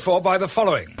paid for by the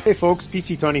following. Hey folks,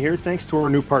 PC Tony here. Thanks to our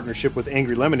new partnership with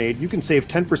Angry Lemonade, you can save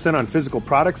 10% on physical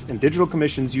products and digital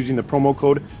commissions using the promo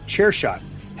code ChairShot.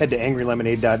 Head to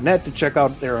angrylemonade.net to check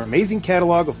out their amazing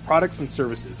catalog of products and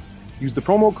services. Use the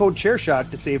promo code ChairShot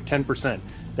to save 10%.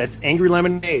 That's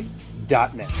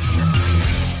angrylemonade.net.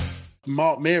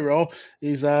 Mark Miro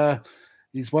is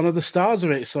he's one of the stars of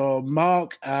it. So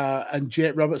Mark and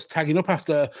Jake Roberts tagging up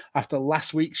after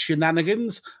last week's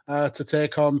shenanigans to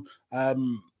take on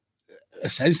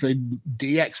essentially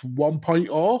DX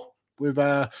 1.0 with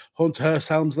Hunter Hearst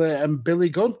Helmsley and Billy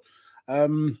Gunn.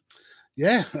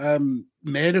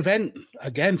 Main event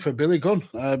again for Billy Gunn,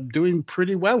 doing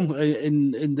pretty well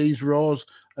in these Raws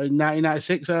in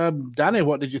 1996. Danny,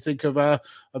 what did you think of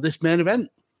this main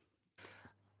event?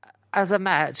 As a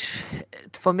match,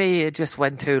 for me, it just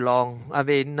went too long. I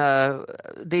mean,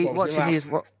 watching these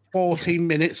 14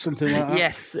 minutes, something like that.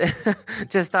 Yes,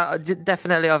 just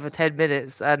definitely over 10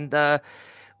 minutes, and I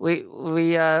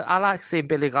like seeing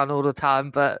Billy Gunn all the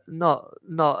time, but not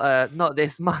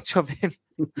this much of him.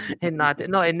 Not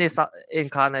in this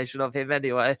incarnation of him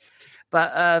anyway.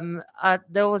 But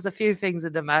there was a few things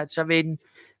in the match. I mean,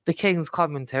 the King's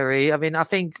commentary. I mean, I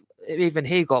think even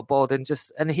he got bored and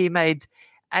he made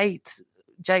 8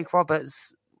 Jake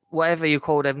Roberts whatever you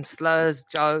call them, slurs,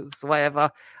 jokes, whatever.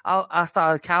 I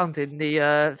started counting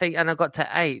the thing, and I got to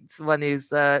 8 when he's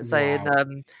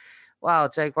saying, wow,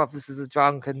 Jake Roberts is a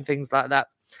drunk and things like that.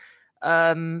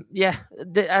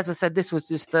 As I said, this was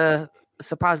just a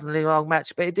surprisingly long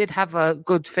match, but it did have a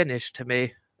good finish to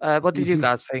me. What did you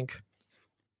guys think?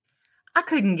 I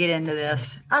couldn't get into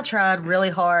this. I tried really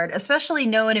hard, especially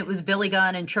knowing it was Billy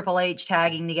Gunn and Triple H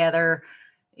tagging together,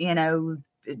 you know,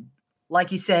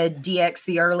 like you said, DX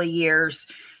the early years.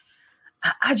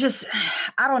 I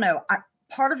don't know.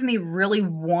 Part of me really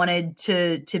wanted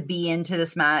to be into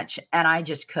this match, and I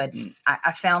just couldn't.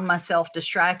 I found myself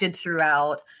distracted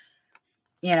throughout.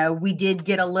 You know, we did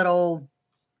get a little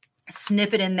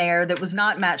snippet in there that was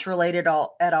not match related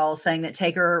at all, saying that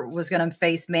Taker was going to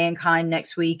face Mankind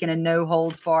next week in a no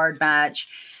holds barred match.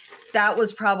 That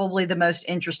was probably the most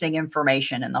interesting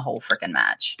information in the whole freaking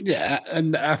match. Yeah,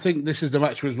 and I think this is the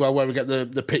match as well where we get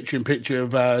the picture-in-picture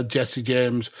of Jesse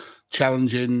James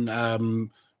challenging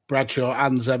Bradshaw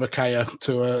and Zebekiah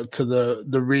to the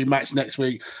rematch next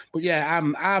week. But yeah,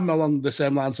 I'm along the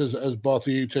same lines as both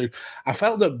of you two. I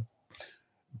felt that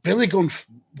Billy Gunn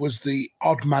was the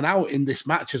odd man out in this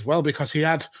match as well because he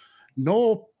had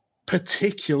no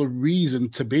particular reason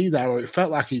to be there, or it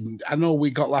felt like I know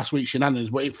we got last week's shenanigans,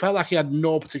 but it felt like he had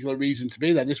no particular reason to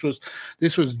be there. This was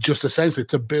just essentially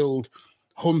to build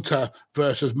Hunter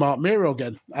versus Mark Miro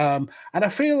again. And I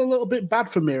feel a little bit bad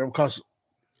for Miro because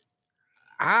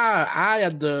I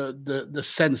had the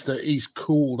sense that he's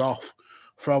cooled off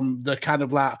from the kind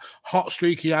of like hot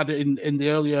streak he had in the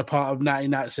earlier part of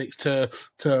 1996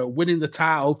 to winning the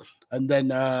title and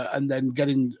then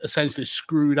getting essentially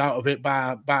screwed out of it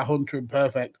by Hunter and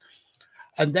Perfect.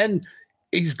 And then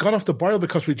he's gone off the boil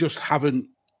because we just haven't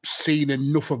seen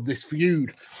enough of this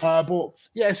feud. But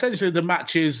yeah, essentially the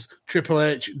match is Triple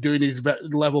H doing his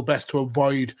level best to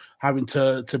avoid having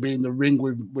to be in the ring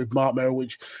with Mark Mero,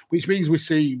 which means we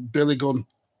see Billy Gunn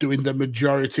doing the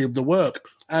majority of the work.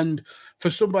 And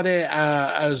for somebody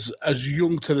as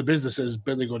young to the business as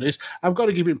Billy Gunn is, I've got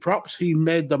to give him props. He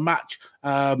made the match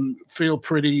feel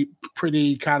pretty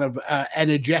kind of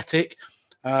energetic.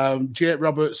 Jake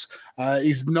Roberts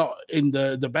is not in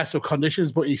the best of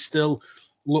conditions, but he still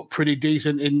looked pretty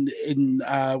decent in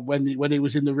when he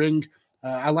was in the ring.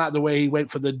 I like the way he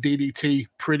went for the DDT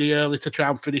pretty early to try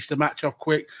and finish the match off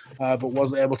quick, but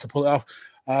wasn't able to pull it off.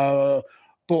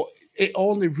 But it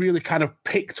only really kind of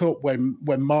picked up when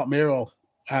Mark Miro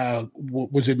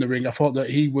was in the ring. I thought that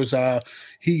he was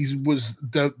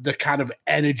the kind of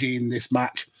energy in this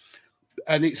match,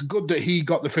 and it's good that he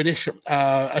got the finish,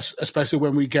 especially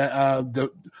when we get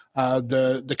the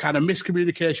kind of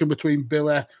miscommunication between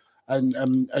Billy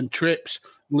and Trips,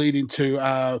 leading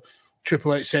to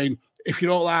Triple H saying, "If you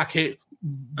don't like it,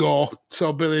 go."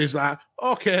 So Billy's like,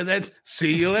 "Okay, then,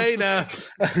 see you later."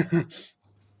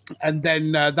 And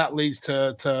then that leads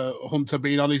to Hunter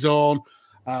being on his own.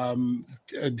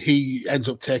 And he ends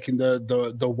up taking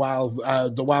the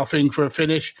wild thing for a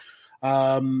finish.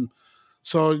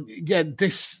 So yeah,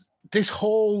 this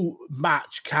whole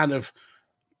match kind of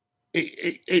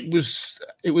it was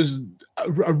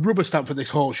a rubber stamp for this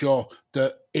whole show,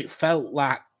 that it felt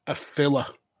like a filler.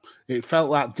 It felt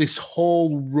like this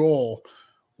whole Raw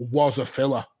was a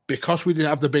filler. Because we didn't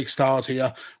have the big stars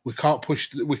here, we can't push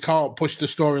the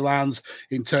storylines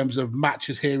in terms of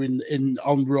matches here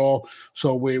on Raw.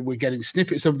 So we're getting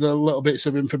snippets of the little bits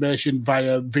of information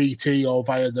via VT or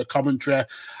via the commentary,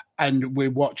 and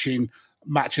we're watching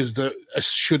matches that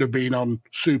should have been on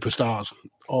Superstars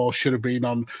or should have been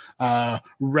on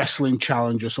Wrestling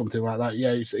Challenge or something like that.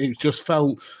 Yeah, it just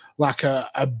felt like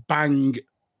a bang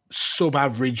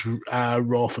sub-average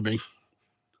Raw for me.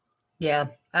 Yeah.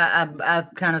 I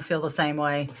kind of feel the same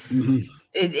way. Mm-hmm.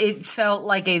 It felt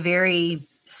like a very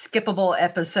skippable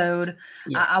episode.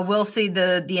 Yeah. I will see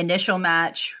the initial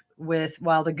match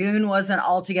while the Goon wasn't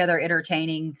altogether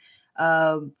entertaining,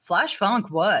 Flash Funk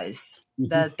was.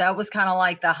 Mm-hmm. That was kind of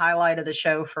like the highlight of the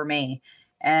show for me.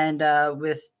 And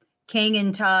with King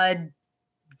and Todd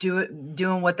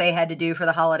doing what they had to do for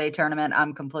the holiday tournament,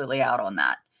 I'm completely out on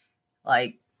that.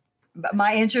 Like,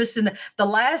 my interest in the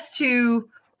last two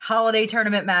holiday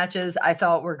tournament matches I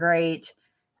thought were great,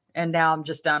 and now I'm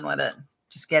just done with it.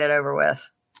 Just get it over with.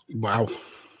 Wow.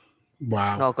 It's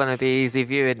not going to be easy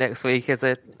viewing next week, is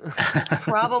it?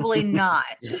 Probably not.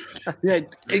 Yeah,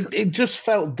 it just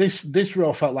felt this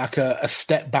Raw felt like a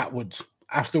step backwards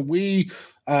after we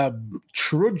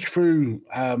trudged through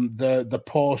the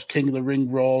post King of the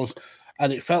Ring Raws.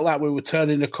 And it felt like we were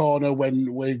turning the corner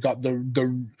when we got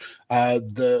the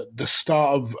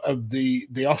start of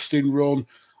the Austin run.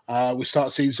 We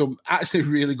start seeing some actually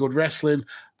really good wrestling,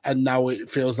 and now it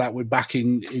feels like we're back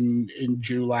in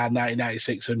July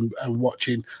 1996 and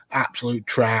watching absolute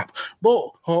trap. But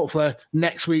hopefully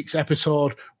next week's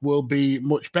episode will be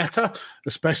much better,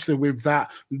 especially with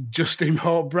that Justin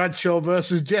Hope Bradshaw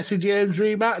versus Jesse James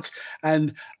rematch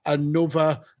and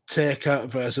another Taker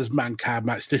versus Mankind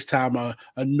match, this time a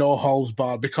no holds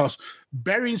barred, because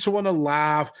burying someone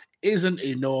alive isn't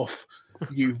enough.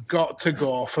 You've got to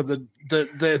go for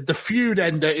the feud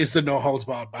ender is the no holds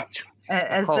barred match.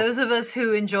 As those of us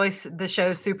who enjoy the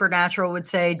show Supernatural would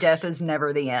say, death is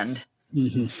never the end.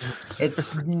 Mm-hmm.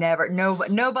 It's never,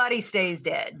 nobody stays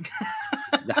dead.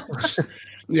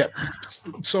 Yeah.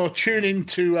 So tune in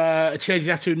to Changing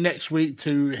Attitude next week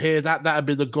to hear that. That'll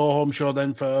be the go home show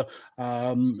then for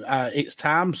It's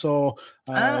Time. So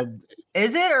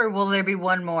is it, or will there be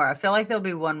one more? I feel like there'll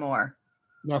be one more.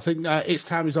 I think It's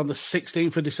Time is on the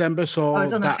 16th of December. So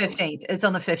it's on the 15th. It's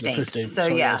on the 15th. So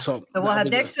yeah. So we'll have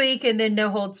next week, and then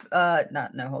not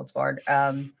no holds barred.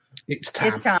 It's Time.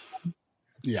 It's Time.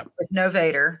 Yeah. With no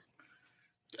Vader.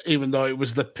 Even though it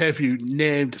was the pay-per-view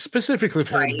named specifically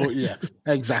for him, but yeah,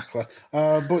 exactly.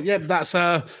 But yeah,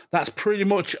 that's pretty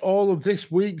much all of this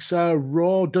week's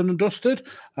Raw done and dusted.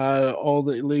 All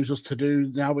that it leaves us to do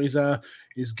now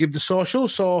is give the social.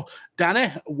 So,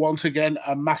 Danny, once again,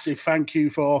 a massive thank you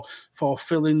for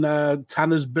filling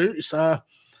Tanner's boots.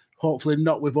 Hopefully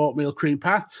not with oatmeal cream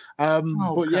pie. But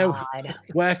God. Yeah,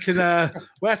 where can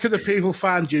the people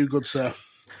find you, good sir?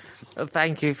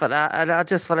 Thank you for that. And I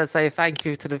just want to say thank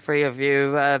you to the three of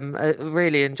you.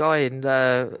 Really enjoying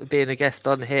being a guest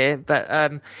on here. But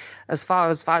as far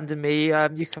as finding me,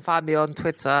 you can find me on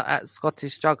Twitter at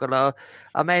Scottish Juggler.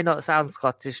 I may not sound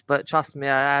Scottish, but trust me,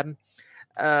 I am.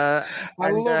 I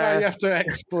love how you have to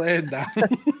explain that.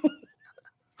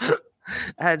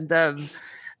 And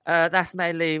that's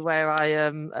mainly where I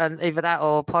am, and either that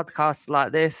or podcasts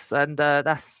like this. And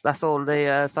that's all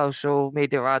the social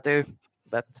media I do.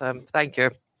 But thank you.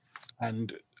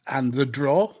 And the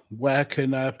draw, where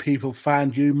can people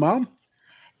find you, Mom?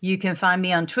 You can find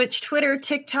me on Twitch, Twitter,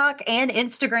 TikTok, and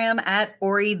Instagram at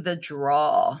Ori the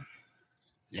Draw.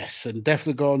 Yes, and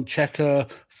definitely go and check her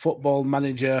Football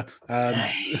Manager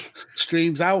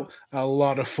streams out. A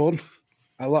lot of fun.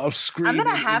 A lot of screaming. I'm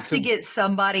going to have to get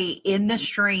somebody in the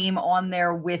stream on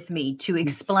there with me to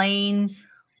explain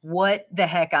what the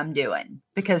heck I'm doing,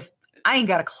 because I ain't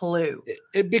got a clue.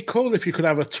 It'd be cool if you could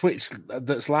have a Twitch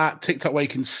that's like TikTok where you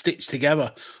can stitch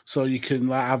together, so you can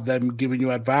have them giving you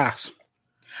advice.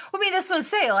 I mean, that's what I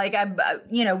say. Like,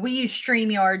 we use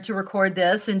StreamYard to record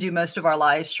this and do most of our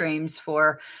live streams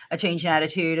for A Change in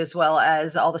Attitude, as well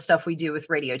as all the stuff we do with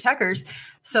Radio Techers.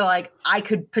 So, like, I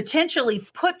could potentially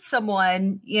put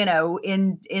someone,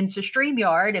 into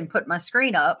StreamYard and put my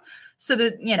screen up so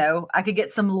that, I could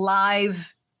get some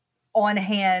live on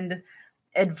hand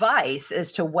advice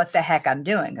as to what the heck I'm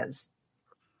doing, because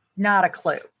not a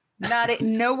clue,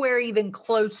 nowhere even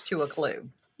close to a clue.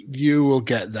 You will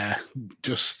get there.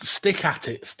 Just stick at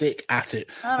it.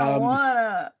 I don't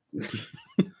wanna.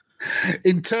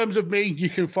 In terms of me, you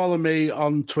can follow me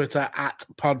on Twitter at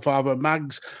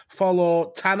PodfatherMags.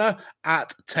 Follow Tanner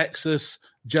at Texas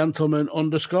Gentleman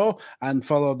 _ and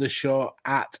follow this show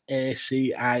at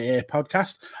ACIA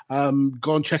Podcast.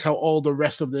 Go and check out all the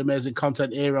rest of the amazing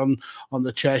content here on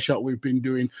the Chair Shot. We've been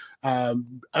doing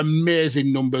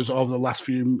amazing numbers over the last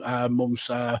few months.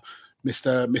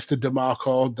 Mr.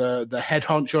 DeMarco, the head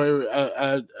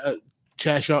honcho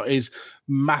Chair Shot, is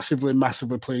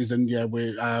massively pleased, and yeah,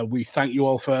 we thank you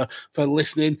all for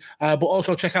listening. But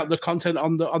also check out the content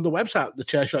on the website,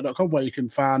 thechairshot.com, where you can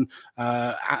find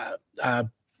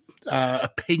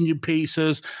opinion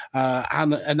pieces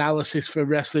and analysis for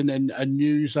wrestling and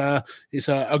news. It's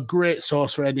a great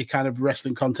source for any kind of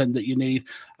wrestling content that you need.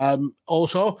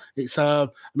 Also, it's by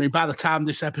the time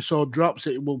this episode drops,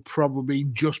 it will probably be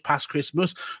just past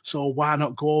Christmas, so why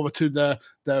not go over to the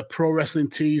Pro Wrestling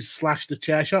Tees / the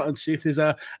Chair Shot and see if there's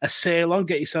a sale on.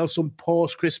 Get yourself some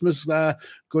post Christmas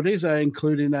goodies,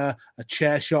 including a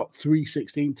Chair Shot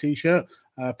 316 t-shirt.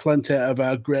 Plenty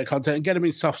of great content, and get them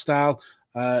in soft style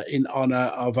in honor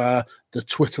of the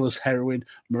Twitterless heroine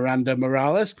Miranda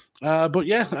Morales. But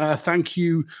yeah, thank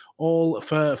you all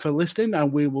for listening,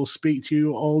 and we will speak to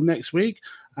you all next week.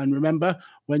 And remember,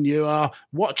 when you are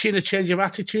watching A Change of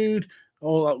Attitude,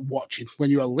 or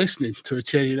when you are listening to A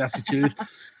Change of Attitude,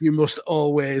 you must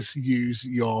always use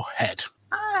your head.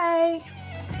 Bye.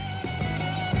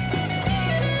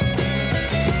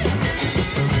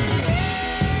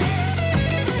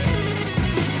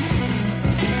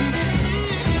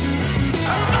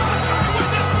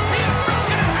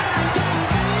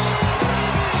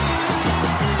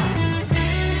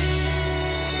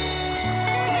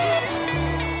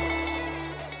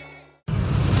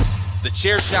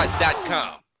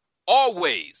 TheChairShot.com.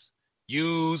 Always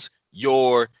use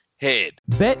your head.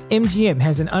 BetMGM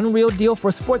has an unreal deal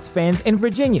for sports fans in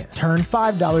Virginia. Turn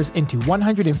 $5 into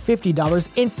 $150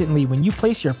 instantly when you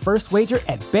place your first wager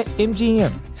at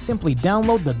BetMGM. Simply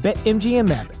download the BetMGM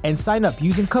app and sign up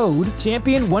using code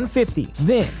Champion150.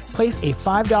 Then, place a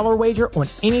 $5 wager on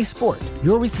any sport.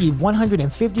 You'll receive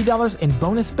 $150 in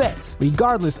bonus bets,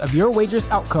 regardless of your wager's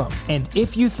outcome. And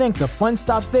if you think the fun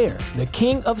stops there, the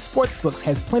King of Sportsbooks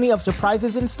has plenty of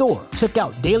surprises in store. Check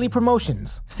out daily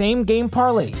promotions, same-game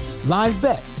parlays, live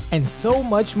bets, and so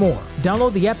much more.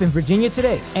 Download the app in Virginia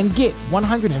today and get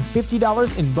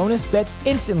 $150 in bonus bets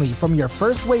instantly from your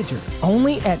first wager.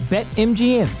 Only at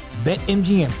BetMGM.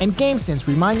 BetMGM and GameSense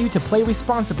remind you to play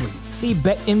responsibly. See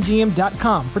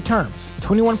BetMGM.com for terms.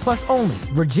 21 plus only.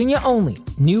 Virginia only.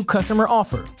 New customer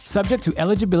offer. Subject to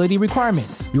eligibility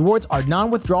requirements. Rewards are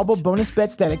non-withdrawable bonus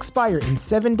bets that expire in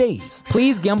 7 days.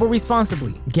 Please gamble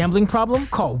responsibly. Gambling problem?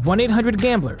 Call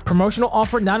 1-800-GAMBLER. Promotional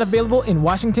offer not available in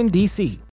Washington, D.C.